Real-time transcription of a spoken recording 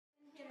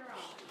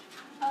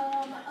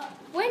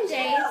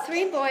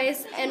3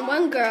 boys and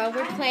 1 girl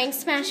were playing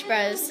Smash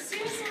Bros.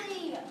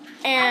 Seriously.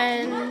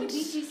 And I can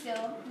beat you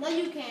still. No,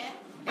 you can't.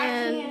 I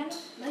can't.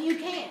 No, you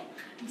can't.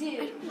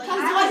 Dude. Because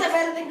boys are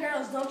better than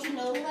girls. Don't you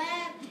know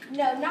that?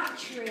 No, not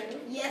true.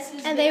 Yes,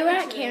 it's and they were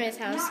very at true. Cameron's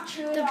house. Not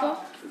true at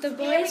all. The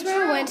boys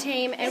were on one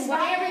team and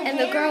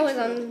the girl was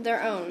on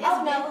their own.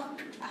 Oh no.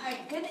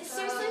 Goodness,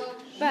 seriously?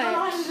 But you don't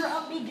know how to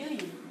up me, do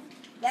you?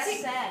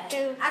 That's sad.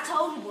 I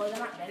told you boys are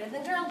not better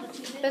than girls, but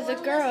you didn't. But the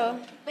girl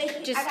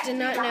just did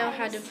not know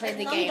how to play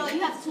the game. No,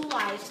 you have 2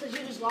 lives because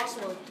you just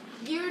lost one.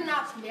 You're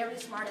not very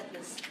smart at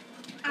this.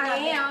 I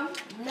am.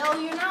 No,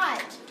 you're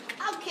not.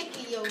 I'll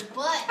kick in your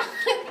butt.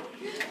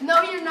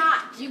 No, you're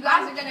not. You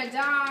guys are gonna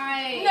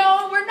die.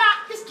 No, we're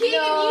not. Just kidding.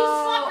 No, You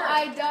sucker.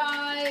 I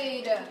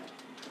died.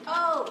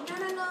 Oh,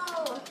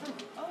 no.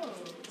 Oh.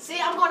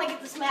 See, I'm gonna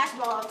get the smash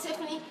ball.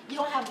 Tiffany, you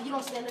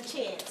don't stand a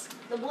chance.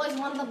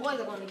 One of the boys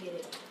are gonna get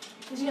it.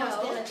 Because you don't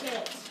stand a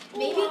chance.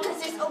 Maybe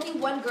because there's only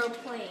 1 girl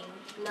playing.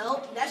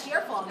 No, that's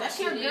your fault. That's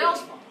your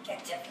girl's fault.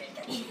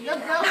 Your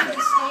girls need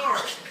to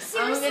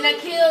stare. I'm gonna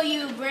kill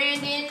you,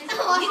 Brandon.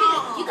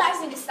 You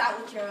guys need to stop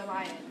with your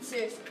alliance.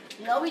 Seriously.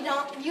 No, we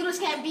don't. You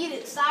just can't beat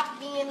it. Stop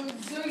being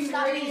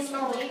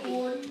no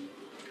baby.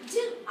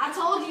 Dude, I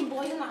told you,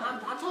 boys.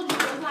 I told you,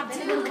 boys not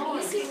better than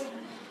boys.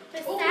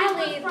 But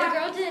sadly, the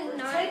girl did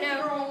not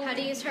know how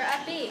to use her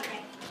up B.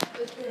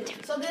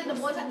 So then the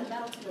boys have to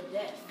battle to the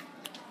death.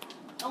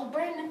 Oh,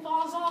 Brandon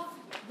falls off.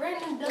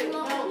 Brandon doesn't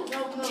know.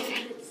 No.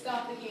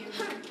 Stop the game.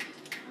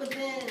 But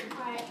then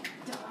I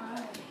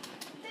died.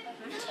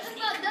 it's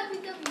not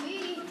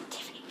WWE.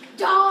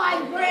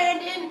 Die,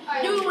 Brandon.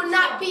 You will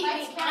not beat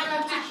me. I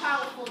am too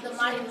powerful. The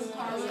mighty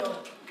Lucario.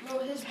 No,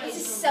 this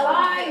is so I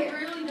unfair.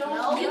 really don't.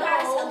 No, you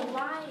guys are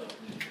lying.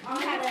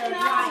 You had a a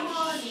lie.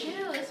 lie.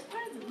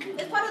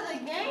 It's part of the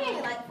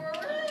game, like for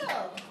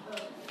real.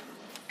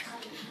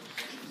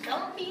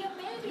 Don't be a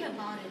baby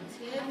about it,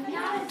 Tim. I'm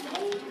not a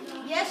baby.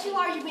 Yes, you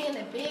are. You're being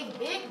a big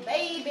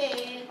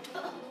baby.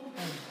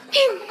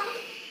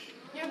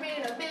 You're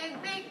being a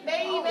big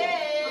baby.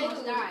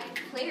 Almost died.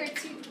 Player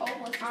 2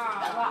 almost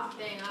died.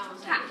 Dang, I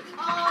was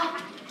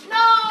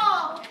No!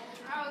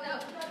 Oh no.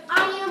 I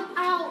am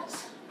out.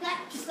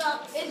 That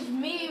sucks. It's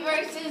me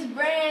versus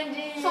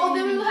Brandon. So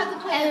then we will have to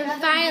play And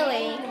another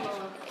finally,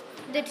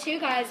 game. the 2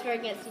 guys were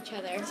against each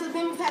other. So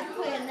then we have to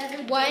play another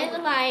game.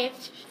 1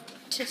 life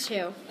to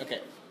 2.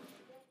 Okay.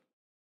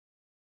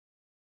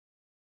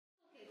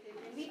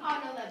 We all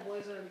know that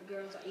boys and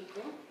girls are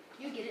equal.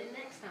 You get it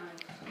next time.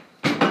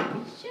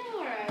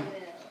 Sure, I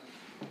will.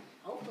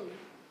 Hopefully.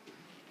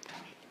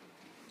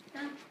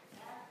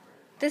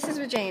 This is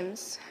with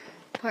James.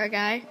 Poor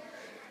guy.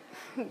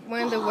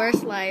 One of the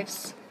worst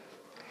lives.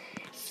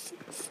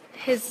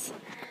 His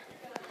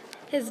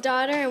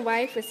daughter and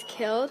wife was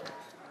killed,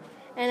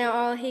 and now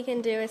all he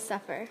can do is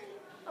suffer.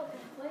 Okay,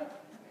 wait.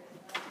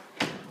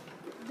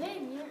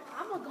 Then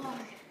I'm a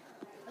guard.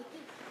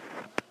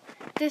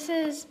 Like This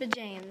is with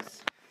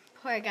James.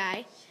 Poor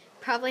guy.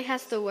 Probably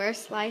has the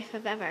worst life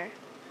of ever.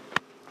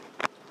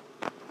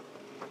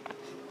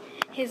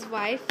 His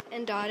wife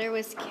and daughter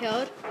was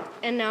killed,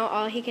 and now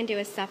all he can do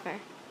is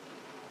suffer.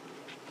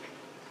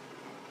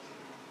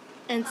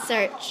 And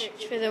search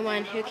for the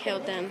one who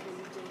killed them.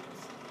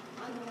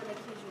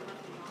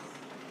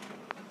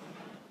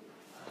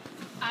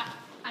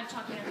 I'm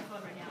talking on the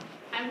phone right now.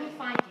 I will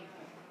find you,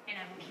 and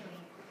I will kill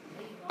you.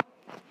 There you go.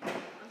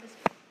 I'm just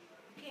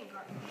can't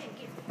guard. Can't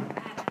get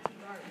bad at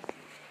guard.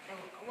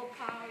 I will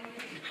power you.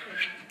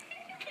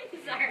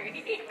 Sorry.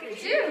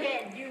 Because you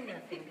can't do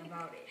nothing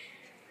about it.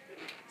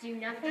 Do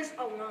nothing? Just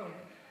alone.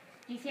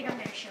 Do you think I'm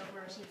going to show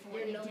mercy for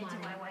what you did to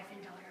nobody. my wife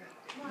and daughter?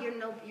 You're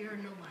a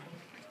nobody.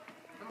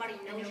 Nobody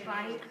knows you.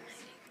 Nobody?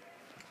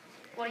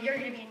 Well, you're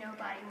going to be a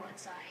nobody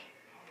once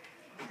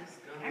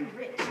I'm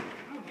rich.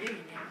 I'm a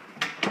millionaire.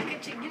 Look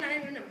at you. You're not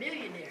even a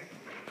millionaire.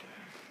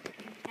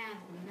 You have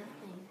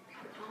nothing.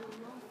 All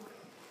alone.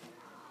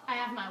 I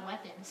have my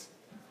weapons.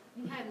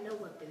 You have no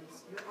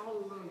weapons. You're all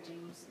alone,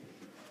 James.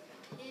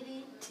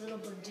 Itty little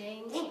but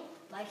James,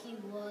 like he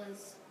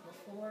was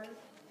before,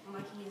 and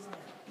like he is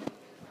now.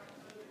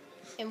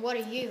 And what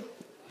are you?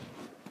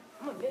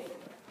 I'm a billionaire.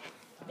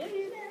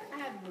 Billionaire? I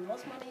have the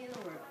most money in the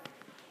world.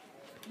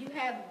 You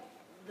have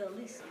the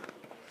least.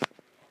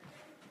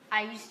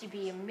 I used to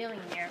be a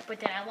millionaire, but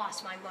then I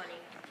lost my money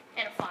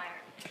in a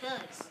fire.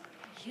 Because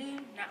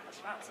you're not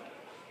responsible.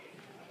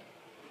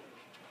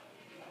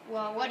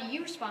 Well, what are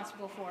you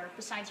responsible for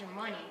besides your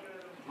money?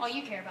 All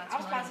you care about is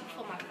I'm money.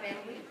 responsible for my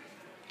family,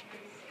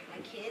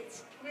 my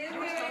kids. I'm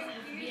responsible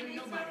for being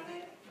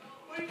nobody.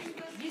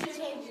 You can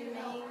change your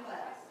name.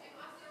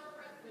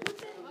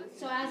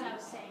 So as I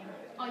was saying,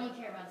 all you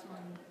care about is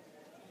money.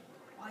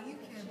 All you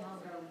care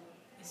about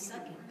is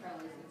sucking.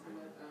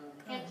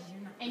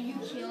 And you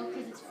kill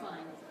because it's fun.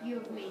 You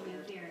have made me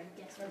very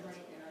desperate. What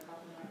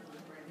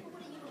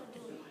are you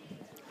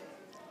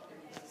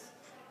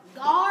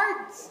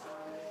Guards!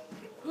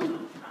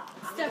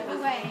 Step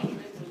away.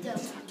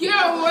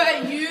 Get away,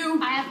 you!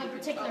 I have a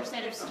particular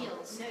set of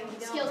skills.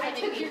 Skills that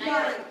make me your nice.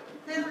 guard.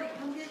 Henry,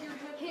 come get your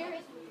Here.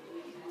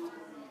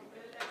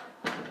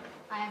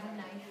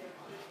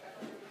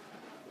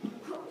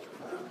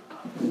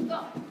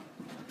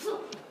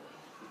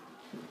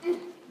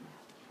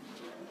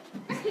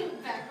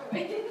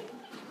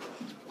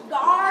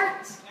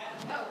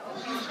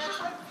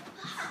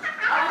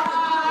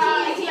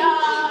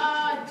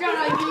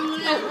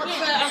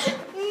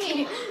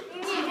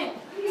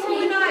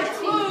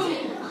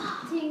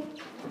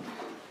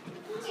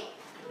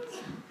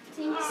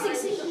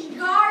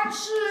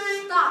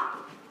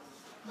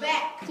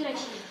 Today.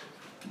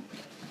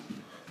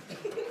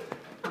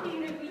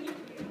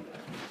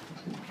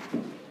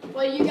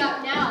 What you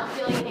got now,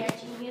 billionaire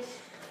genius?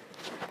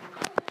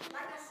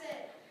 Like I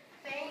said,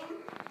 fame,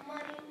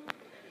 money,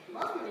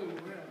 most money in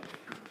the world.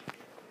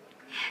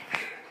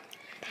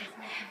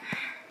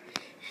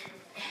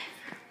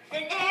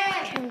 And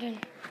Camden.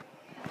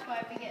 That's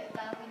why we get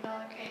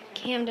 $1,000 cake.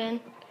 Camden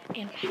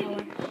and power.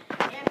 and power.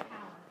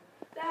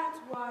 That's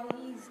why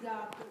he's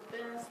got the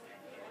best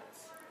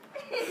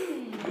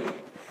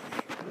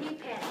knee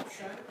pads,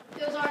 son.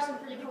 Those are some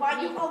pretty cool.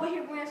 Why you over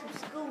here wearing some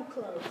school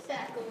clothes?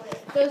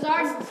 Those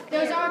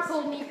are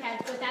cool knee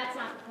pads, but that's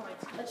not the point.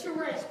 But you're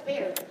wearing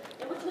spare.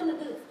 And what you gonna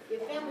do? Your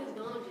family's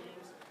gone,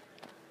 James.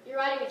 You're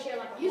riding a chair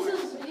like a You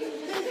horse.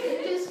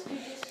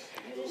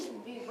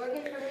 just be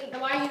working for me.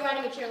 And why are you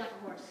riding a chair like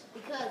a horse?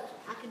 Because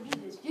I can do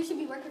this. You should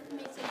be working for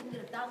me so you can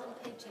get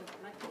 $1,000 paycheck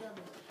like the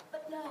others.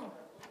 But no,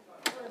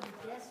 I'm gonna be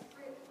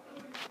desperate.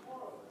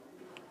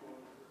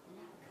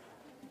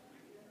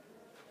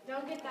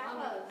 Don't get that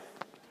close.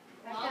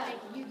 I'll make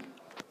you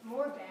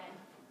more bad.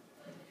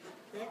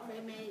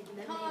 That made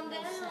Calm no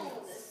down.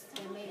 sense.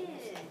 That made no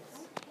sense.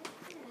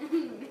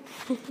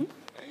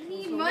 I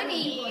need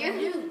money.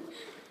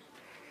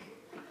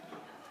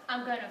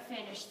 I'm gonna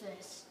finish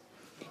this.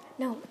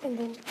 No, and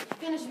then,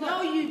 Finish.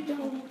 No, you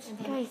don't.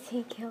 guys,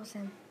 he kills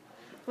him.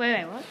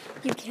 Wait, what?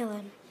 You kill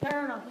him. No. He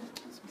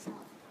kills himself.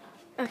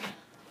 Okay.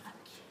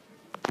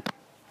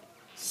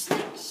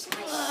 Slice.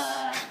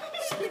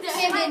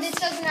 Camden, this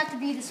doesn't have to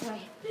be this way.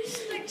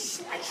 Slick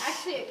slice.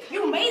 Actually,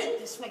 you made it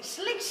this way.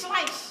 Slick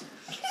slice.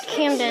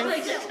 Camden.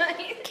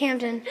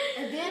 Camden.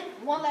 And then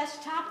one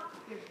last chop,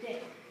 you're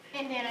dead.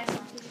 And then I saw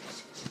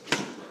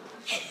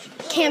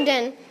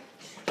Camden.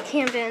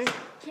 Camden.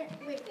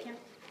 Wait, Cam.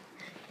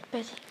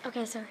 But,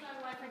 okay, sorry.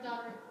 My wife or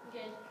daughter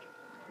again.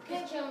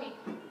 Just kill me.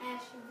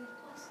 Ash should be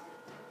busted.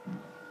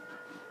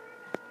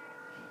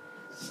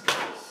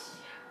 Slice.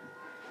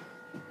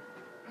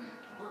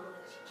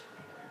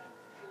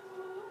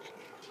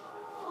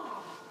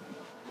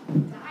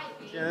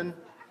 Jen,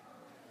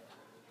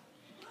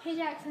 Hey,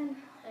 Jackson.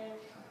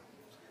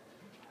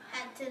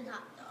 Had 10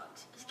 hot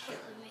dogs. It's killing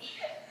me.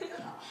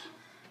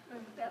 My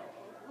belly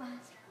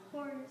was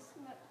horse.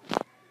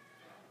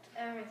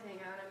 Everything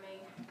out of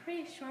me. I'm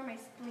pretty sure my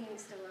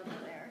spleen's still over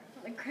there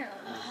on the ground.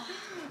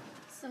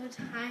 So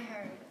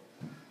tired.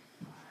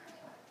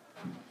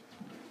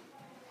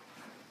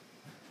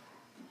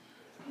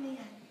 Man.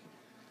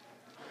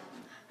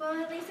 Well,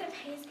 at least it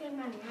pays good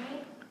money,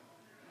 right?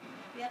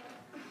 Yep.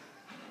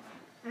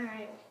 All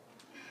right.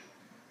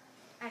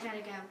 I gotta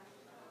go.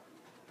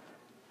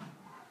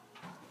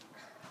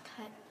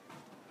 Cut.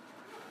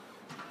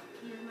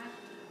 Here's my...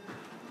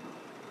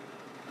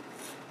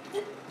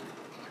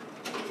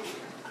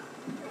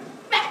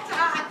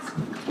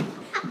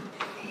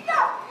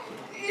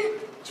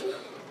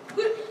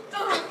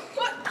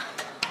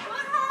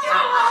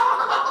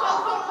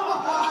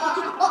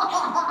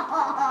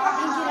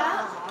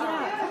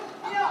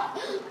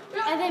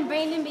 And then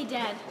Brandon be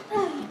dead.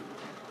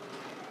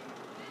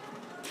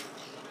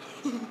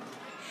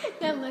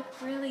 That look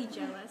really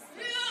jealous.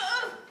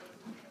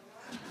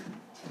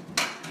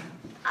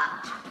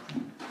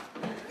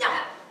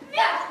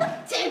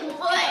 Take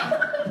away.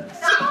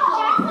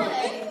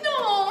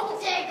 No.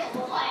 Take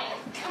away.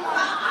 Come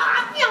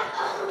on.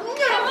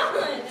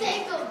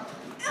 Take him.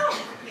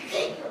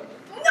 Take him.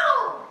 No.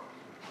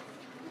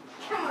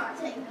 Come on.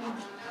 Take him.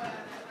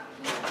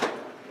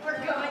 We're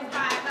going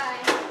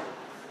bye-bye.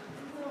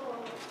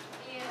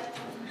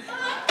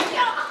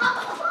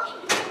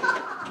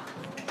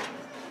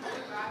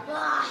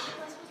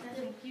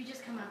 You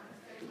just come out.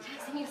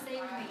 Jackson, you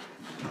saved me.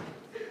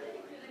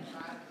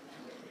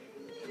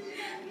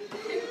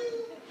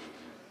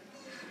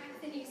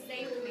 Jackson, you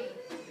saved me.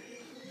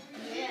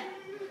 Yeah.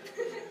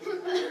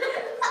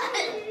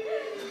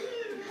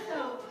 So,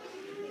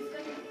 he's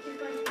going to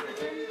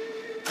prison?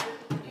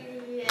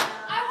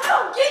 Yeah. I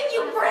will get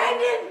you,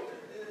 Brandon.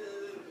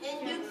 And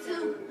you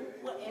too.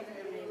 Whatever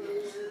your name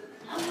is.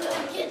 I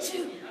will get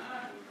you.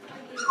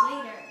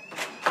 Later.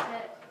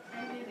 But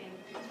I'm moving.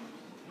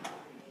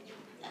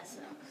 That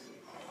sucks.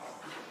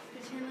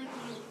 Pretend like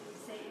you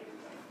saved.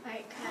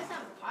 Alright, Let's cut.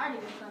 have a party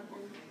or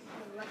something.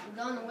 Like a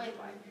going away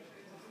party.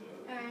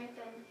 Alright,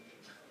 then.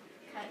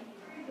 Cut.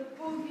 I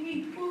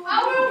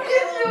will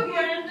get you,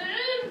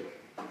 Brandon.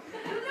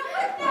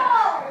 No.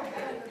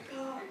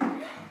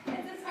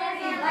 It's a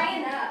story.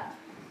 Line up.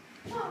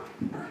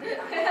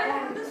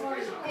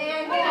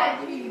 And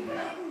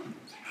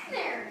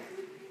There.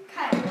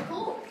 Cut.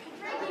 Cool.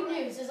 Breaking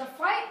news. There's a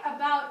fight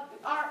about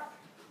are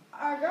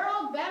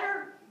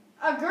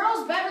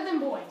girls better than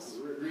boys.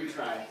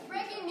 retry.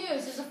 Breaking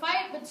news. There's a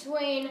fight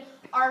between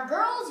are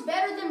girls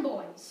better than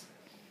boys.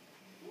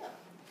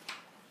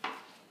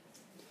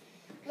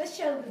 Let's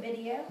show the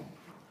video.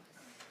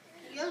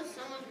 You're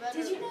so much better.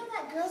 Did you know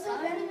that girls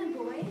are better than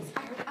boys? I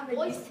heard on the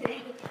Boys news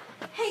today.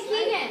 Hey,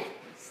 Keegan.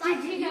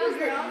 Did you know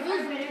girls are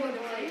Girls better than boys.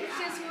 boys?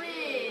 Since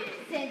when?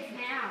 Since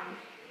now.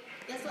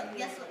 Guess what? I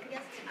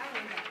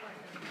remember that part.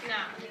 No.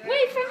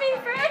 Wait for me,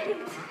 friend.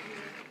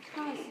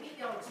 Guys,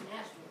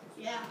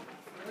 Yeah.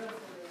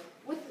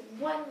 With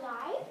one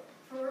life?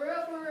 For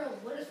real.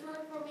 What is for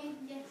real for me?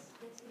 Yes,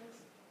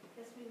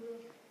 we will.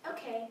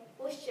 Okay,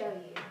 we'll show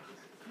you.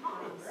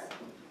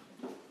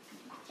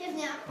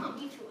 Tiffany, I'm gonna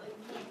beat you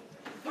again.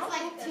 It's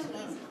like too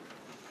easy.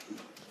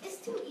 It's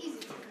too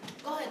easy.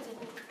 Go ahead,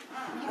 Tiffany.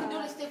 You can do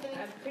this, Tiffany.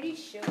 I'm pretty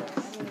sure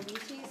I'm gonna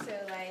beat you, so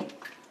like,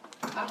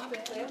 I'll be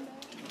clear.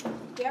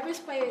 Whoever's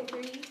player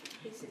 3,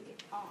 he should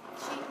get off.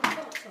 See, I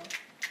thought so.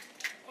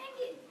 Dang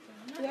it.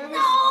 Whoever's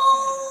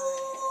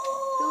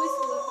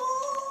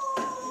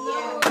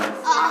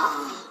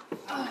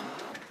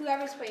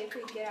whoever's player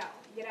 3, get out.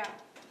 Get out.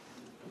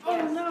 Oh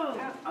Yes. no!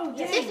 Out. Oh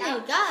Yes. dang!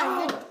 Tiffany,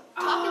 God, you're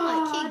talking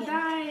like I Keegan.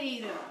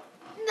 died.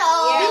 No,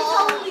 Yeah. you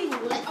totally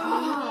let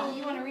me.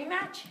 You want a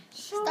rematch?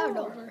 Start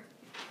over.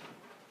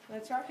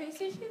 Let's rock, paper,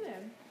 scissors, shoot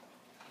then.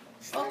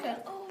 Okay.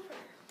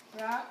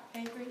 Rock,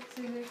 paper,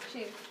 scissors,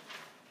 shoot.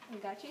 I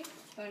got you.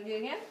 Want to do it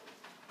again?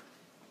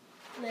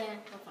 Nah,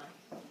 I'm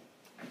fine.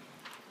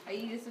 Are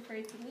you just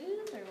afraid to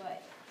lose or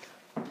what?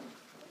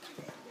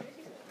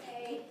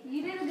 Hey,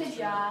 you did a good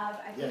job.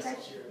 I think Yes. I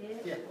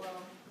cheated. Yeah.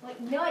 Well, like,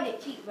 no, I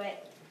didn't cheat,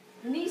 but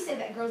when you said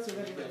that girls were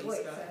really good boys,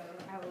 so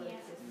I was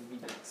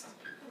just.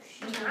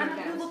 I'm not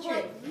You going look to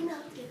like you know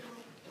how to get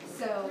home.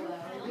 So,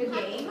 good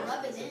game.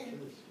 Rub it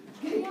in.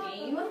 Good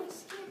game.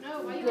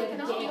 No, why you Good making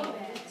game. all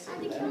bad?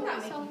 I'm not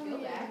making you feel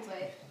bad,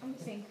 but I'm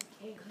just saying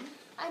good game.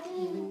 I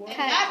didn't. And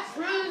that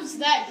proves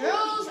that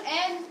girls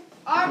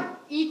are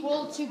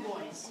equal to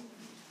boys.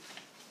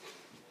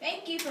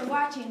 Thank you for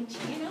watching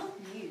Channel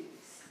News.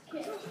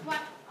 What?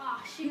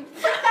 Ah, shoot.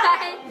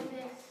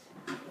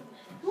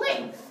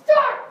 Wait,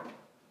 start!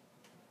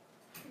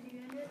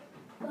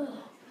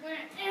 Where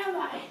am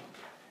I?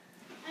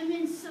 I'm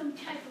in some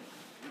type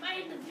of. Am I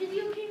in the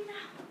video game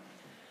now?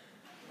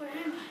 Where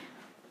am I?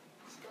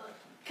 Let's go.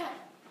 Cut.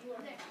 You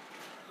are there.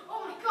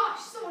 Oh my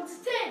gosh, someone's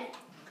dead.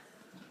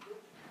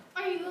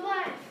 Are you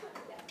alive?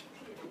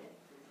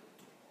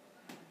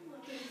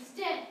 Okay, he's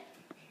dead.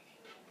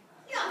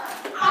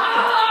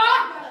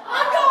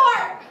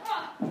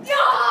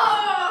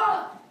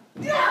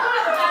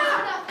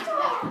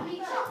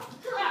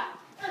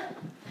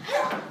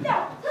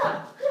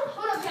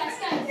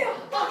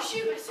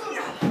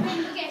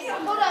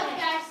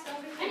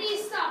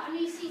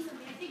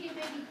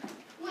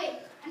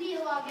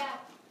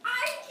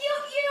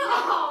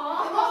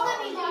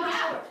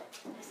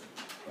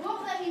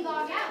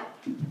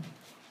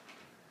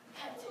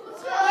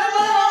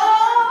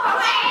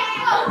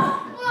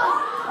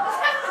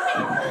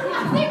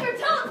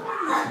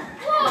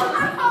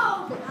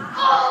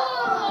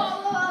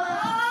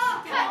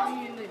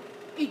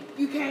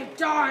 You can't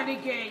die in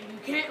the game. You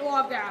can't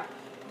log out.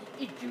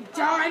 If you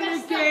die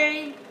in the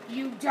game,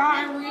 you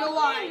die in real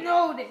life.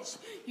 Notice,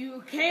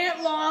 you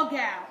can't log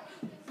out.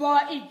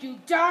 But if you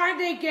die in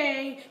the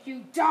game,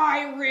 you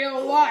die in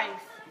real life.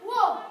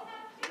 Whoa!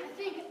 I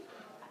think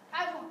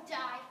I won't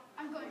die.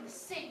 I'm going to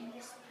save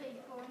this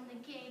people in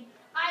the game.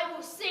 I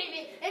will save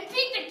it and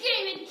beat the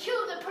game and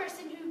kill the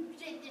person who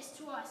did this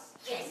to us.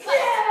 Yes.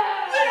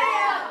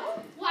 Yeah!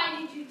 Why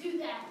did you do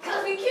that?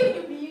 Because we killed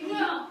you, baby.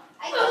 No.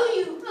 I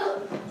killed you.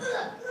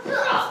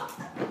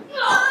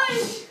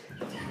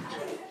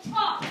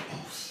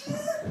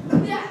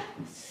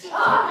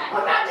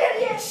 I'm not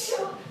dead yet.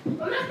 I'm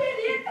not dead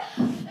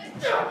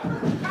yet.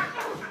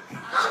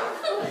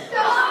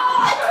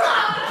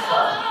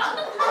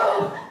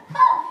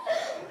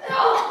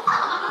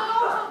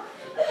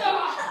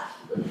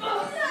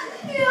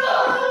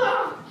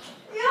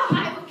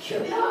 I will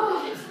kill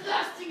you. It's the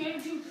last thing I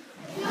do.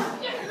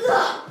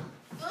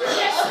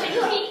 Rest in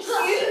peace.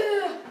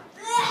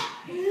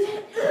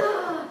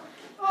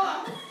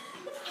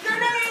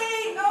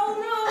 Grenade! Oh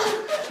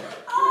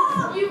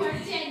no! You are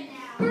dead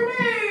now.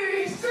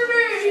 Grenade!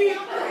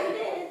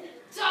 Grenade!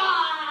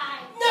 Die!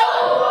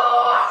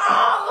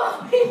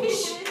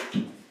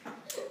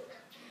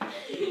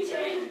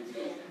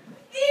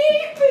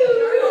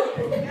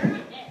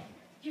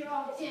 You're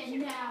all dead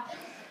now.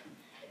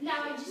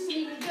 Now I just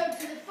need to go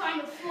to the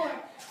final floor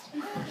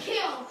and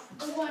kill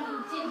the one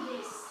who did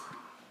this.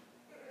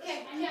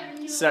 Okay, I never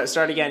knew.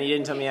 Start again. You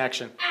didn't tell me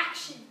action.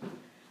 Action.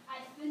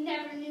 I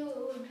never knew it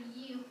would be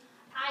you.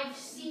 I've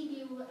seen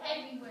you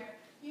everywhere.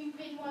 You've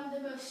been one of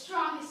the most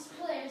strongest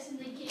players in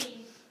the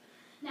game.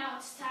 Now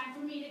it's time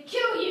for me to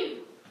kill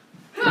you.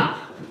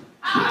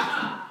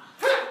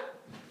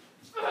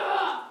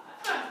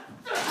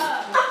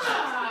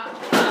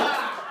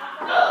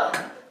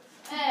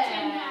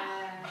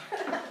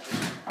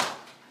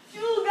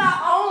 You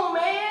got on,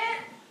 man.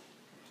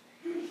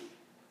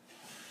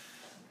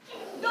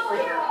 Go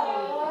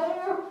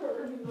here.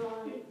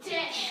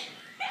 Dead.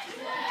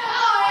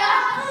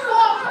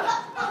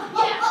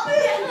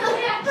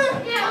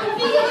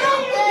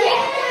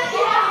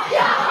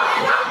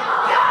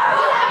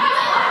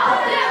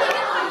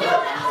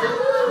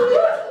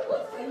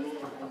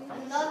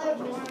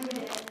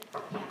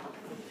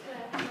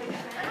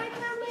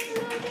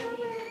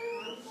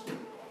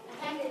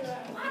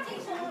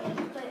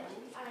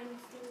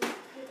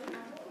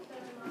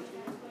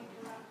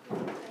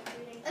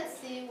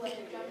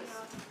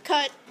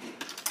 Cut.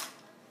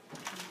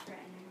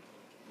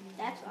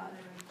 That's odd.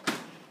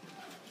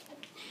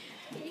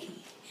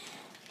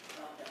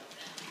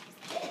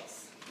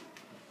 This.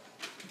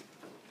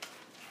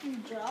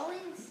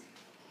 Drawings?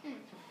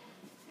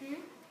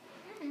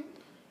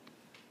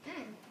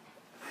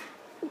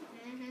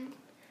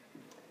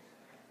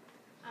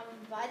 I'm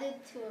invited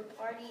to a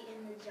party in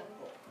the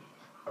jungle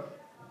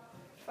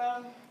from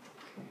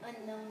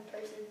unknown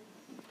person.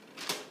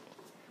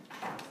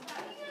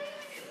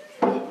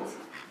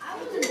 I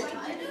was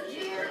invited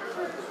here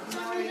for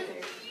some reason.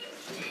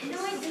 No,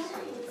 I didn't.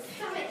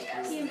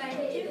 He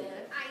invited you.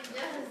 I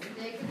just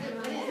did.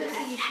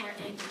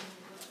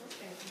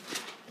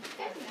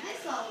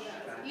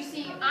 You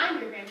see, I'm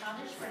your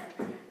grandfather's friend.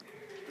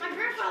 My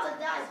grandfather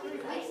died 3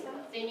 weeks ago.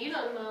 Then you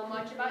don't know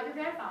much about your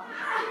grandfather.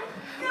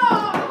 No! I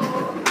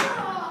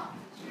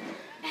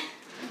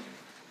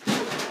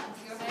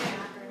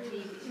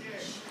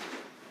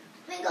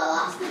think I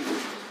lost him.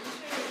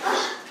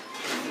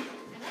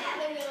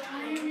 I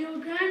am your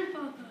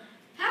grandfather.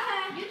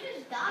 You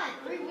just died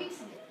 3 weeks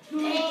ago.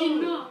 No, I did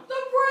not. The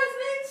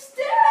president's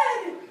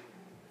dead!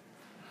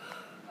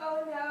 Oh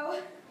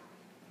no.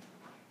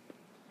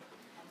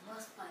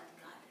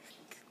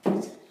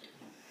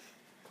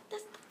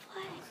 That's the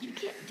flag. You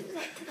can't do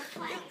that to the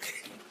flag.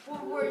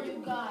 Where were you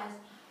guys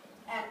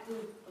at the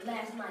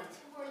last night?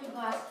 Where were you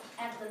guys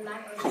at the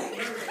night of the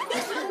murder?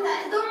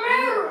 The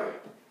mirror!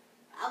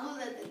 I was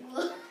at the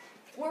glove.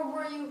 Where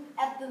were you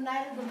at the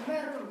night of the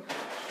murder?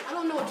 I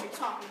don't know what you're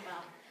talking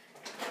about.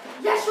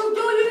 Yes, you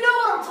do. You know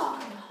what I'm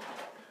talking about.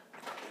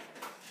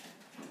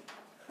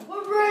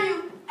 Where were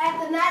you at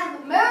the night of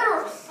the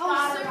murder?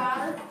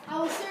 I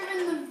was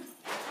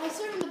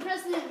serving the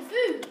president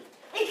food.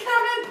 It could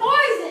have been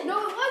poison. No,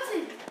 it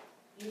wasn't.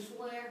 You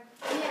swear?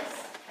 Yes.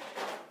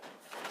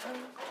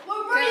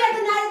 Where were you at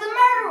the night of the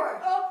murderer?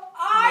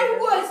 I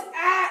was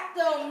at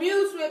the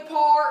amusement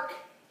park.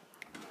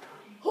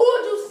 Who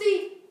would you see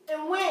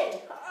and when?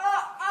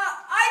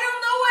 I don't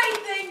know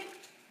anything.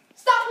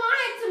 Stop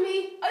lying to me.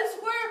 I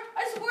swear,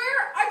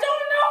 I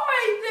don't know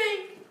anything.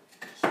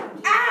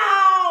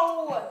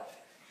 Ow!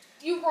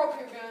 You broke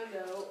your gun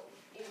though.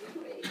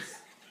 Anyways.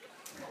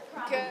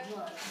 Okay.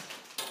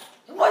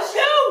 It was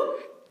you.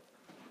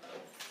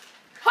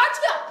 Hot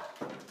up.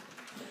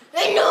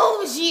 They know it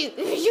was you.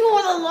 You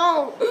all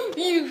alone.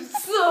 You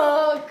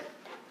suck.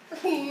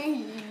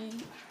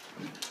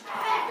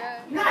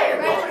 Now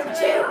you're going to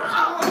jail.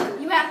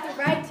 You have the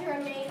right to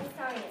remain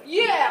silent.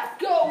 Yeah,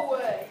 go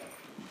away.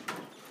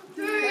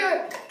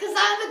 Because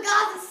I'm the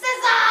god of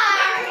scissors!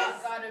 I'm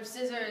the god of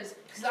scissors.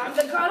 Because I'm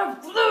the god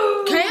of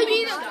glue.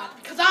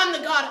 Because I'm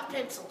the god of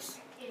pencils.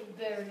 And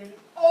better than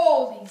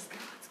all these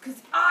gods. Because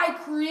I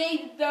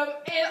created them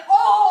in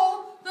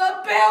all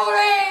the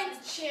buildings.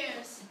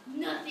 Cheers.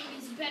 Nothing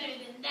is better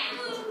than that.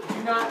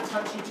 Do not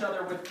touch each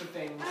other with the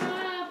things.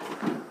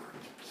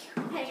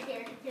 Hey,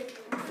 here.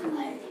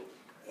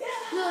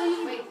 No,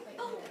 you Wait.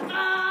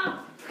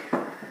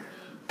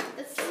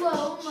 It's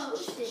slow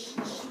motion.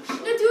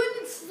 No, do it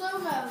in slow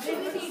mo. Do it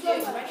in slow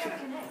mo.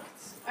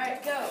 Alright,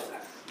 go.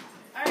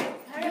 Alright,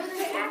 hurry up,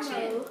 take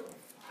action.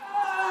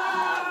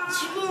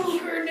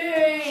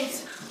 Grenades!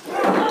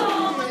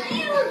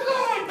 You were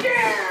going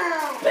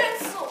down!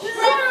 Pencil!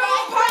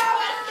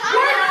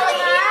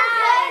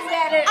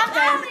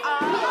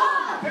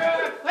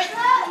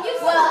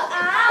 Well,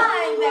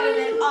 I'm better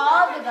than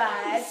all the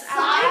gods. I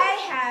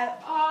have...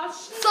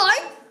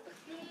 Sorry?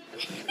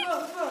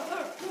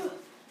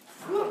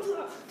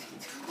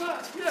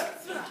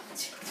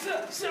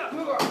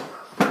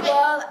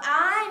 Well,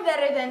 I'm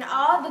better than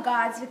all the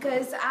gods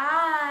because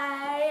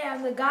I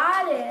am the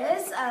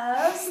goddess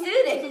of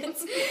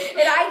students.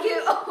 And I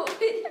give...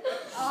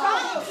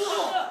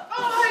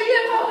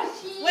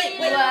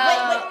 Wait.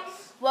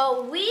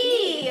 Well,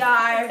 we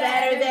are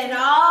better than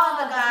all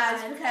the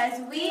gods because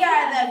we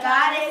are the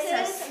goddess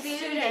of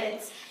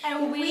students.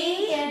 And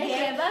we can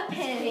give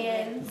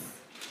opinions.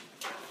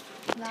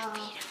 No.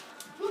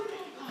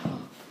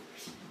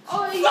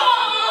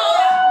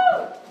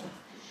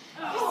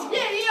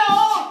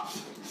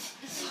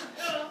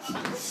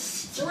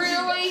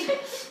 Really?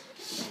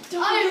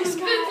 I'm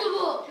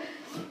invincible.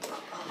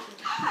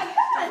 I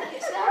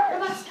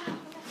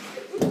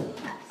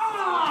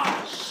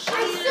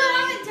still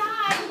haven't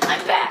died.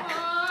 I'm back.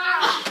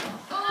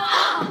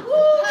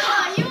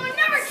 You will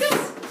never kill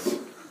me.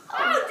 Oh,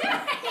 dang!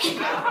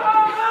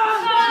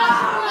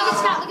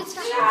 Look at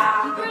Scott.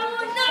 You will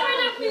never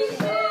defeat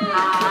me.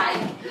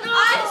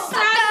 I'm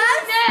stuck.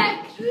 Neck.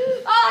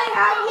 Oh,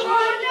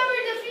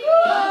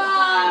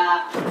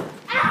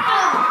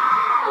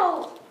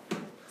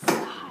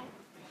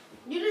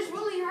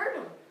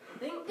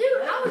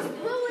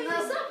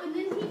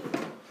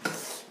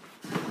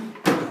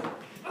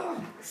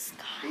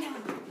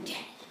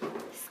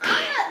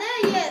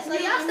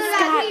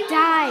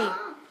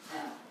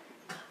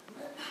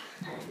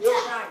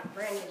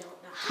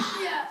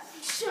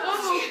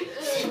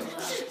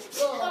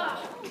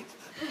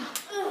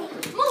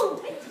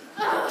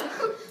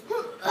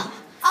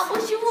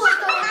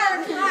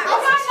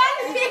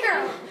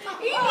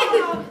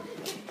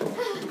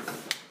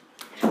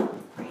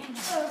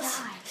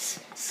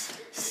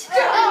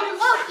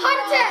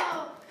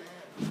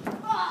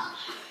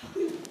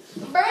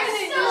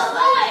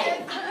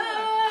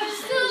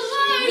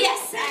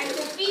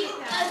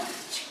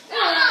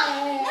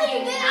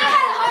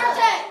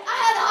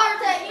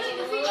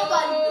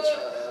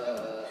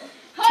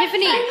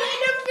 Tiffany.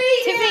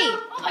 Tiffany.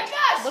 Oh my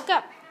gosh. Look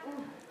up.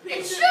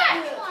 It's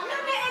Shrek.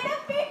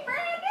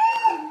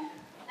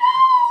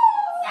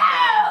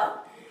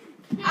 No!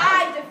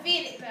 I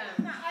defeated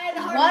them.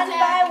 One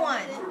by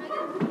one.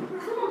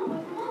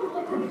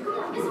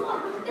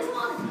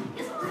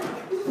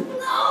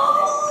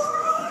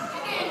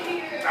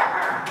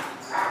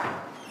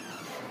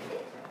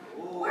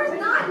 Where's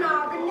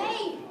Nana?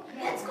 Grenade.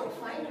 Let's go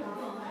find her.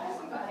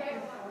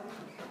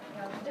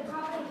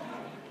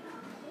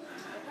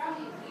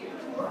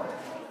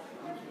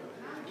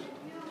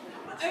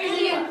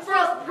 Alien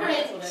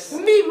footprints.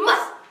 Me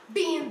must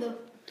be in the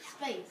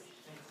space.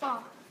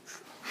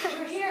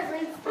 We're here. We're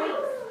in space.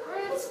 We're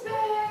in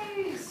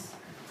space.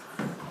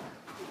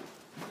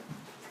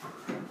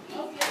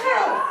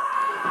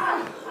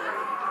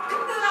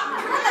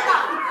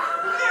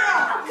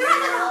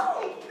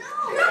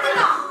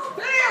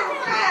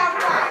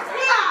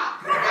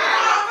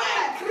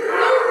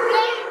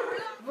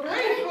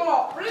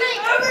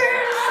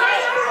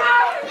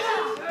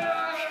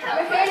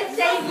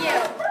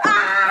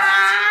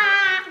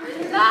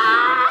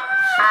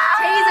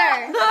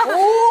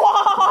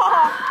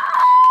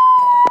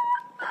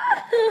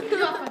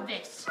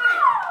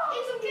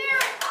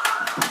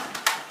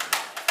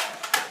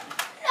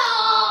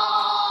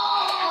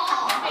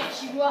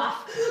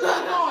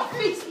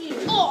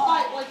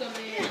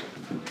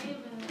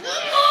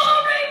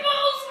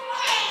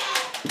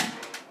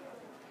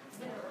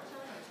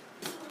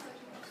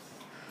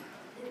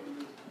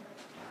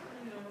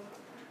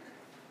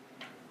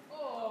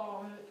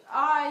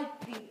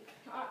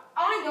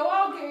 I know,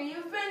 I'll give you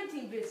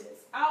inventing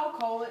business. I'll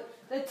call it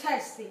the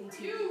testing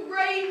team. You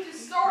ready to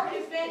start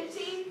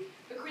inventing,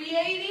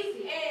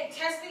 creating, and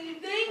testing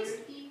things?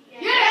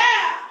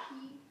 Yeah!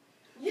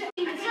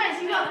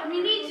 Besides,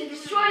 we need to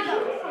destroy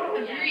them.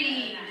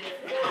 Agreed.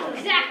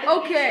 Exactly.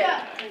 Okay.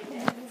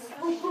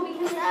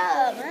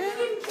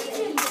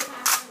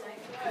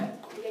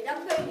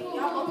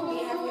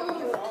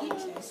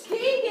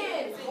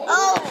 Keegan!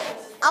 Oh,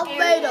 I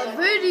made a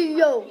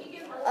video.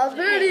 I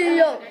made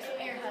a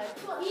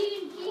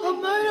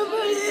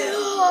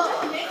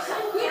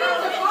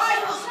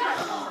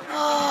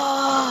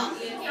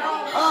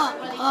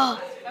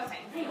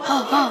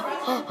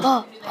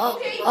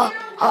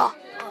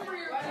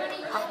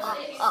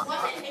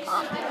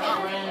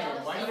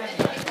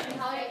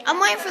I'm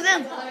waiting for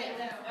them.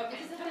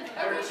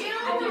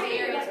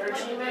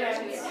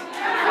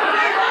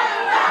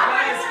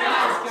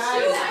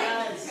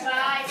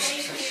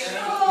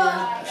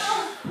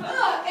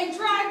 And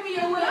drag me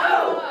away.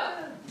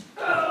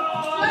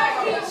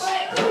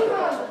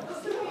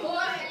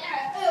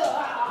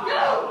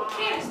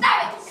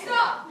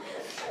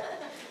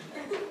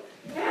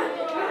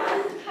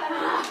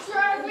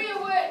 Drag me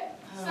away.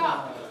 Stop.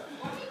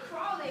 Why are you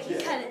crawling?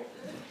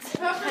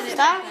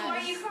 Stop. Why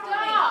are you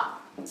crawling?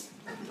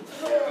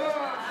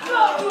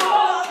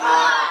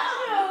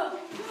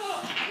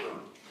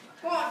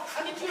 Come on,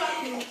 I'll get you out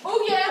of here. Oh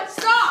yeah,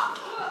 stop!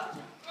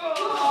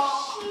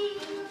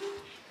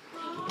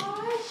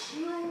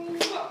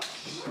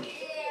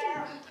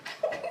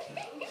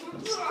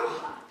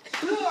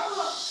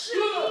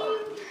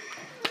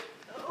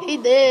 He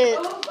did.